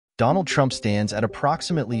Donald Trump stands at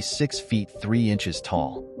approximately 6 feet 3 inches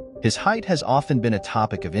tall. His height has often been a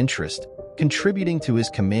topic of interest, contributing to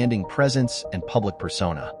his commanding presence and public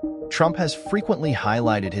persona. Trump has frequently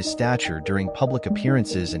highlighted his stature during public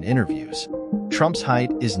appearances and interviews. Trump's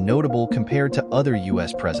height is notable compared to other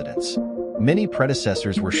U.S. presidents. Many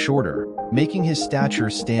predecessors were shorter, making his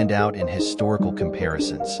stature stand out in historical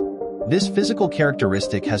comparisons. This physical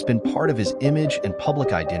characteristic has been part of his image and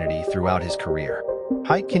public identity throughout his career.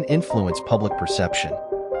 Height can influence public perception.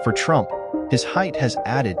 For Trump, his height has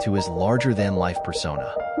added to his larger-than-life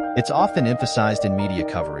persona. It's often emphasized in media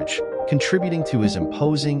coverage, contributing to his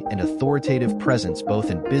imposing and authoritative presence both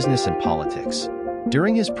in business and politics.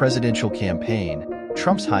 During his presidential campaign,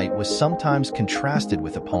 Trump's height was sometimes contrasted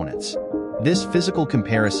with opponents. This physical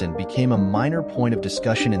comparison became a minor point of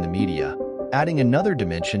discussion in the media, adding another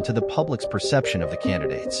dimension to the public's perception of the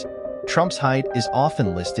candidates. Trump's height is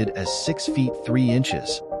often listed as 6 feet 3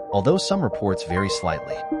 inches, although some reports vary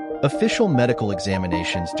slightly. Official medical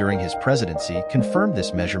examinations during his presidency confirmed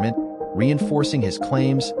this measurement, reinforcing his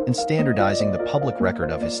claims and standardizing the public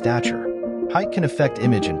record of his stature. Height can affect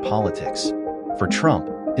image in politics. For Trump,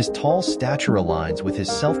 his tall stature aligns with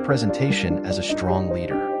his self-presentation as a strong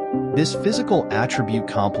leader. This physical attribute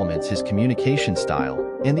complements his communication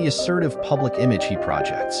style and the assertive public image he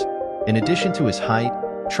projects. In addition to his height,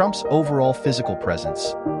 Trump's overall physical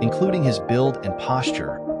presence, including his build and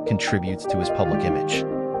posture, contributes to his public image.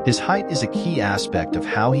 His height is a key aspect of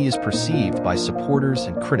how he is perceived by supporters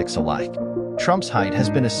and critics alike. Trump's height has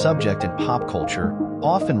been a subject in pop culture,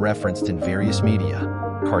 often referenced in various media.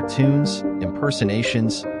 Cartoons,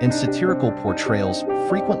 impersonations, and satirical portrayals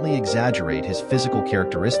frequently exaggerate his physical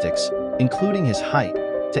characteristics, including his height,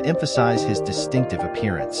 to emphasize his distinctive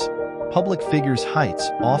appearance. Public figures' heights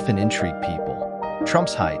often intrigue people.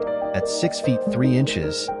 Trump's height, at 6 feet 3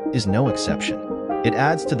 inches, is no exception. It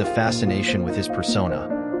adds to the fascination with his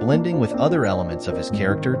persona, blending with other elements of his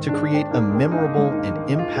character to create a memorable and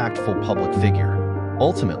impactful public figure.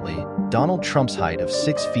 Ultimately, Donald Trump's height of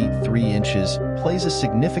 6 feet 3 inches plays a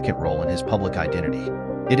significant role in his public identity.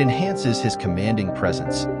 It enhances his commanding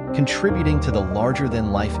presence, contributing to the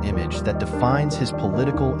larger-than-life image that defines his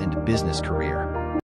political and business career.